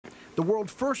The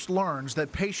world first learns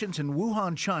that patients in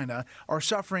Wuhan, China are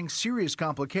suffering serious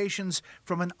complications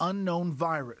from an unknown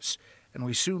virus. And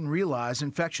we soon realize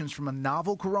infections from a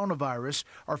novel coronavirus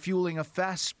are fueling a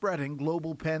fast-spreading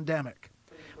global pandemic.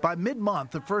 By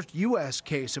mid-month, the first U.S.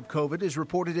 case of COVID is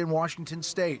reported in Washington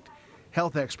state.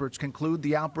 Health experts conclude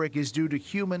the outbreak is due to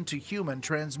human-to-human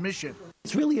transmission.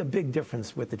 It's really a big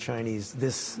difference with the Chinese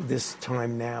this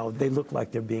time now. They look like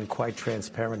they're being quite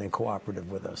transparent and cooperative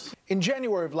with us. In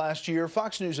January of last year,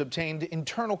 Fox News obtained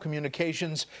internal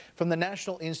communications from the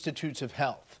National Institutes of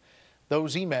Health.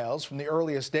 Those emails from the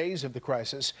earliest days of the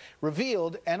crisis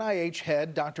revealed NIH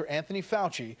head Dr. Anthony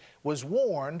Fauci was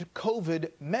warned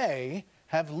COVID may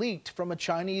have leaked from a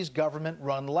Chinese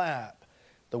government-run lab,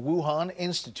 the Wuhan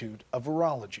Institute of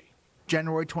Virology.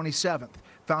 January 27th,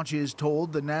 Fauci is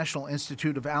told the National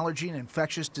Institute of Allergy and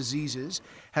Infectious Diseases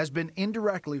has been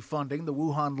indirectly funding the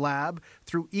Wuhan lab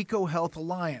through EcoHealth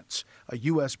Alliance, a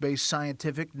U.S.-based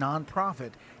scientific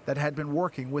nonprofit that had been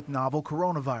working with novel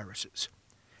coronaviruses.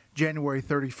 January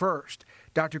 31st,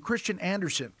 Dr. Christian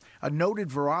Anderson, a noted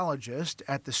virologist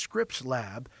at the Scripps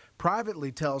Lab,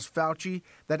 privately tells Fauci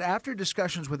that after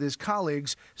discussions with his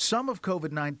colleagues, some of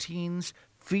COVID-19's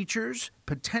features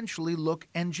potentially look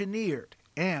engineered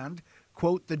and,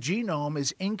 quote, the genome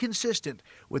is inconsistent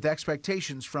with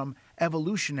expectations from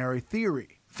evolutionary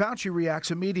theory. Fauci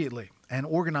reacts immediately and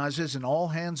organizes an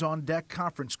all-hands-on-deck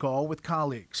conference call with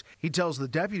colleagues. He tells the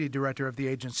deputy director of the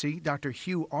agency, Dr.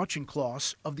 Hugh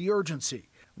Auchincloss, of the urgency.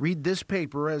 Read this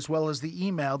paper as well as the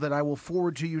email that I will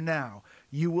forward to you now.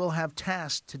 You will have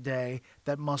tasks today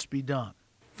that must be done.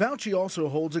 Fauci also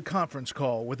holds a conference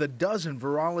call with a dozen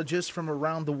virologists from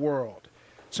around the world.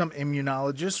 Some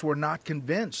immunologists were not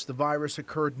convinced the virus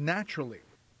occurred naturally.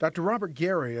 Dr. Robert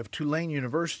Gary of Tulane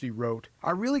University wrote,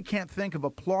 I really can't think of a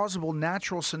plausible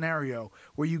natural scenario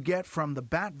where you get from the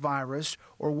bat virus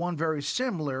or one very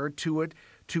similar to it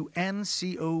to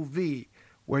nCoV,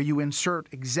 where you insert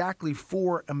exactly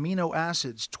 4 amino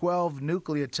acids, 12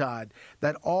 nucleotide,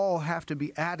 that all have to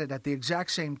be added at the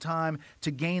exact same time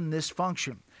to gain this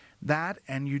function. That,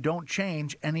 and you don't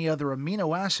change any other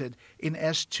amino acid in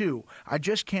S2. I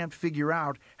just can't figure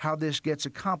out how this gets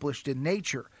accomplished in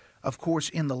nature. Of course,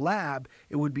 in the lab,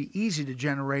 it would be easy to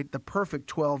generate the perfect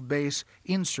 12-base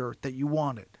insert that you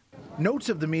wanted. Notes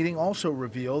of the meeting also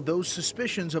reveal those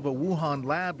suspicions of a Wuhan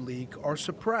lab leak are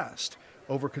suppressed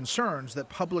over concerns that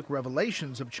public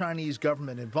revelations of Chinese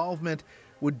government involvement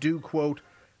would do, quote,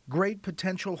 great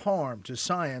potential harm to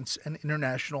science and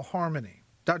international harmony.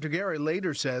 Dr. Gary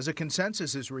later says a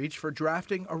consensus is reached for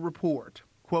drafting a report.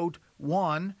 Quote,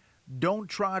 1, don't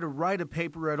try to write a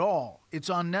paper at all. It's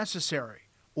unnecessary.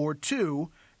 Or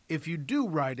 2, if you do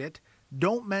write it,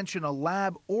 don't mention a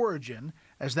lab origin,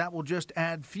 as that will just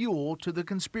add fuel to the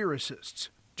conspiracists.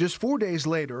 Just 4 days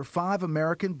later, 5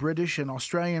 American, British, and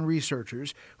Australian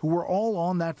researchers, who were all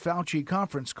on that Fauci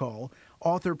conference call,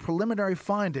 authored preliminary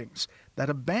findings that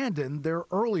abandoned their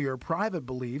earlier private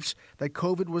beliefs that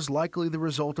COVID was likely the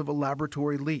result of a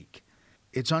laboratory leak.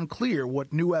 It's unclear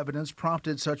what new evidence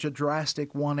prompted such a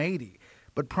drastic 180,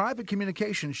 but private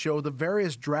communications show the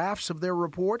various drafts of their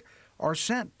report are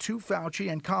sent to Fauci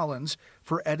and Collins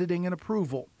for editing and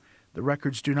approval. The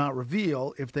records do not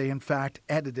reveal if they in fact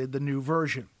edited the new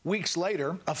version. Weeks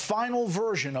later, a final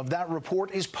version of that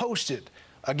report is posted.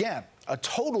 Again, a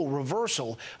total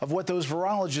reversal of what those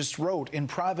virologists wrote in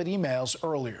private emails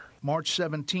earlier. March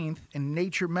 17th in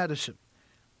Nature Medicine.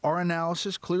 Our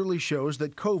analysis clearly shows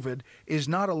that COVID is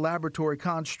not a laboratory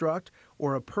construct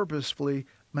or a purposefully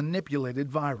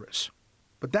manipulated virus.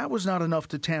 But that was not enough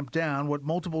to tamp down what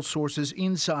multiple sources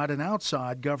inside and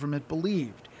outside government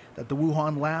believed, that the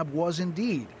Wuhan lab was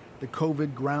indeed the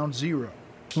COVID ground zero.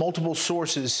 Multiple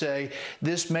sources say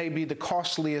this may be the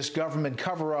costliest government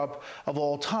cover-up of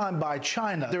all time by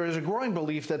China. There is a growing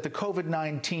belief that the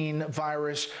COVID-19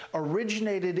 virus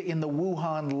originated in the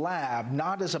Wuhan lab,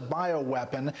 not as a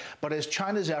bioweapon, but as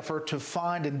China's effort to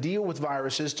find and deal with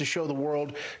viruses to show the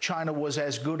world China was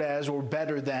as good as or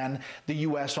better than the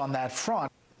U.S. on that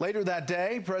front. Later that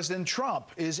day, President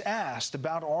Trump is asked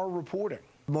about our reporting.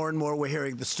 More and more we're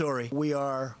hearing the story. We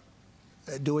are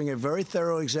doing a very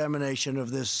thorough examination of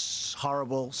this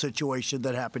horrible situation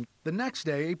that happened. The next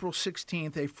day, April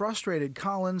 16th, a frustrated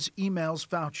Collins emails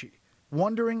Fauci,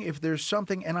 wondering if there's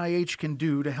something NIH can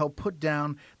do to help put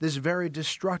down this very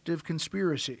destructive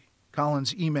conspiracy.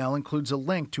 Collins' email includes a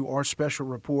link to our special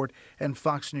report and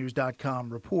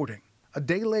FoxNews.com reporting. A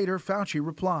day later, Fauci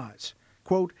replies,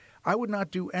 quote, I would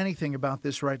not do anything about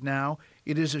this right now.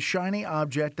 It is a shiny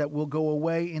object that will go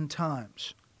away in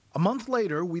times. A month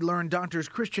later, we learned Drs.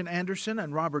 Christian Andersen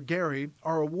and Robert Gary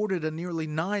are awarded a nearly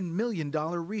 $9 million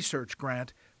research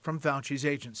grant from Fauci's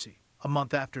agency. A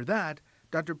month after that,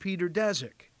 Dr. Peter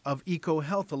Daszak of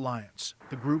EcoHealth Alliance,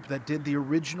 the group that did the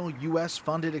original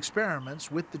U.S.-funded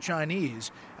experiments with the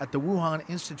Chinese at the Wuhan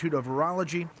Institute of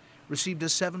Virology, received a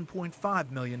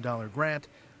 $7.5 million grant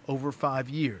over 5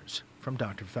 years from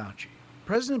Dr. Fauci.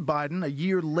 President Biden, a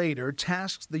year later,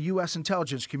 tasks the U.S.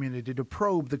 intelligence community to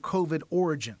probe the COVID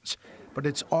origins, but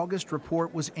its August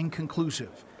report was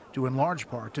inconclusive, due in large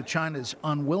part to China's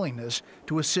unwillingness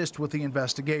to assist with the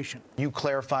investigation. You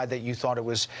clarified that you thought it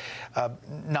was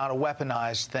not a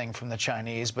weaponized thing from the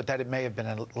Chinese, but that it may have been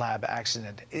a lab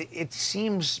accident. It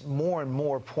seems more and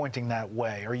more pointing that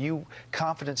way. Are you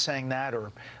confident saying that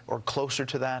or closer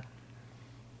to that?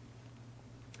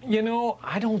 You know,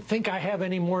 I don't think I have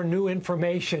any more new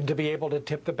information to be able to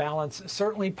tip the balance.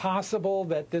 Certainly possible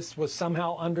that this was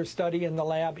somehow understudy in the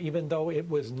lab, even though it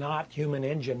was not human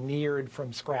engineered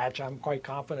from scratch. I'm quite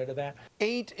confident of that.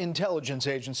 8 intelligence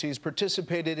agencies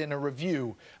participated in a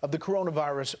review of the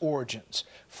coronavirus origins.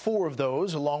 4 of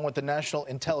those, along with the National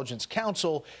Intelligence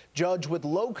Council, judge with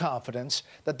low confidence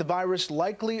that the virus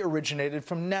likely originated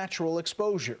from natural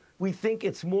exposure. We think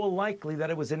it's more likely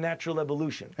that it was a natural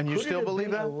evolution. And you still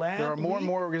believe that? There are more and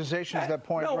more organizations that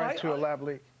point right to a lab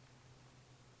leak.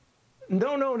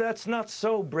 No, that's not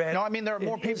so, Brad. No, I mean, there are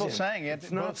more people saying it.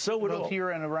 It's not so at all. Both here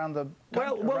and around the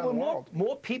world.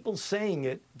 More people saying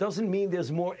it doesn't mean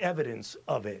there's more evidence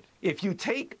of it. If you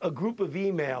take a group of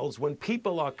emails when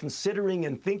people are considering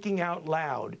and thinking out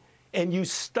loud, and you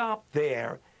stop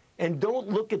there and don't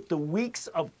look at the weeks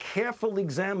of careful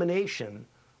examination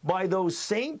by those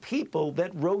same people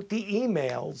that wrote the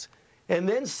emails, and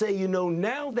then say, you know,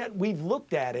 now that we've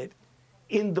looked at it,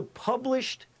 in the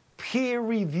published peer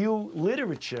review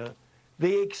literature,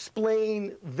 they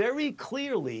explain very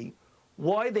clearly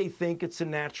why they think it's a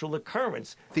natural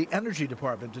occurrence. The Energy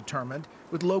Department determined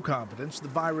with low confidence the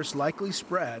virus likely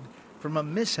spread from a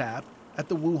mishap at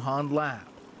the Wuhan lab.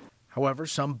 However,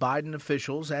 some Biden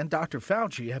officials and Dr.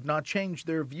 Fauci have not changed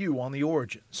their view on the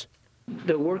origins.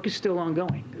 The work is still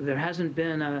ongoing. There hasn't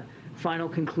been a final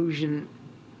conclusion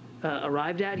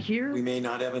arrived at here. We may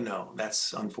not ever know.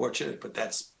 That's unfortunate, but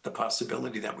that's the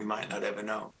possibility that we might not ever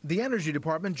know. The Energy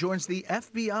Department joins the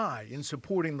FBI in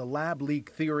supporting the lab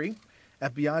leak theory.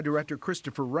 FBI Director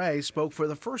Christopher Wray spoke for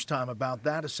the first time about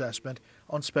that assessment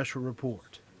on Special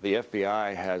Report. The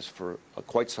FBI has for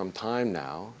quite some time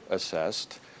now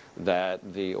assessed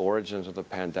that the origins of the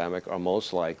pandemic are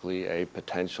most likely a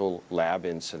potential lab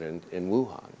incident in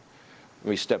Wuhan. Let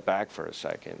me step back for a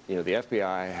second. You know, the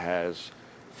FBI has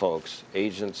folks,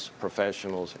 agents,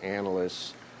 professionals,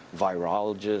 analysts,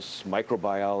 virologists,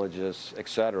 microbiologists, et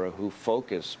cetera, who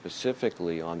focus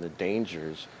specifically on the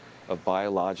dangers of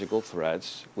biological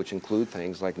threats, which include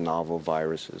things like novel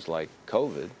viruses like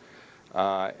COVID,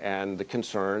 and the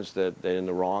concerns that in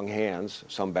the wrong hands,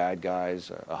 some bad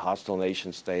guys, a hostile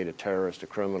nation state, a terrorist, a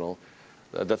criminal,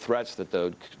 the threats that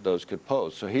those could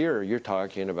pose. So here you're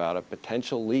talking about a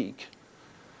potential leak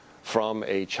from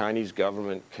a Chinese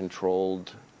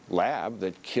government-controlled lab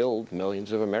that killed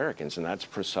millions of Americans, and that's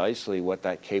precisely what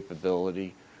that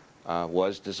capability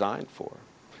was designed for.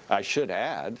 I should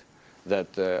add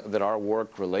that our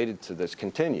work related to this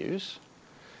continues,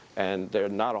 and there are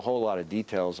not a whole lot of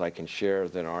details I can share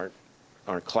that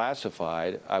aren't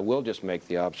classified. I will just make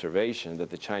the observation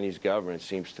that the Chinese government,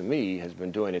 seems to me, has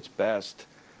been doing its best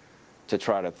to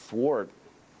try to thwart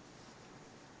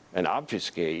and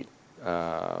obfuscate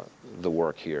the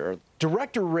work here.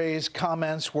 Director Wray's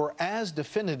comments were as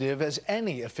definitive as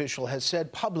any official has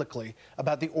said publicly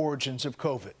about the origins of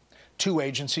COVID. 2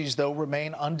 agencies, though,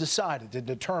 remain undecided in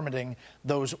determining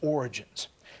those origins.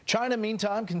 China,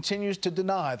 meantime, continues to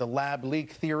deny the lab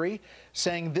leak theory,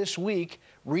 saying this week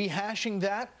rehashing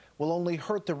that will only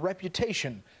hurt the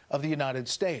reputation of the United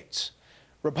States.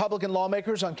 Republican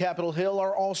lawmakers on Capitol Hill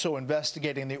are also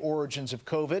investigating the origins of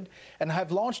COVID and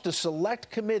have launched a select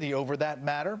committee over that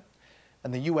matter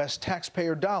and the U.S.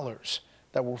 taxpayer dollars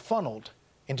that were funneled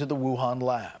into the Wuhan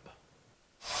lab.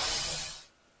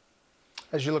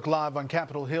 As you look live on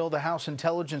Capitol Hill, the House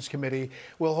Intelligence Committee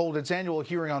will hold its annual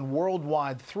hearing on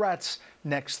worldwide threats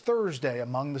next Thursday.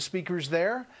 Among the speakers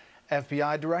there,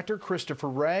 FBI Director Christopher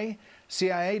Wray,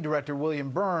 CIA Director William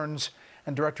Burns,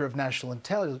 and Director of National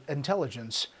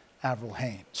Intelligence Avril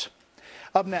Haines.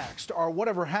 Up next, our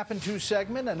Whatever Happened To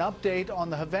segment, an update on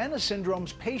the Havana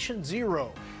Syndrome's Patient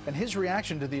Zero and his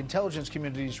reaction to the intelligence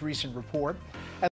community's recent report.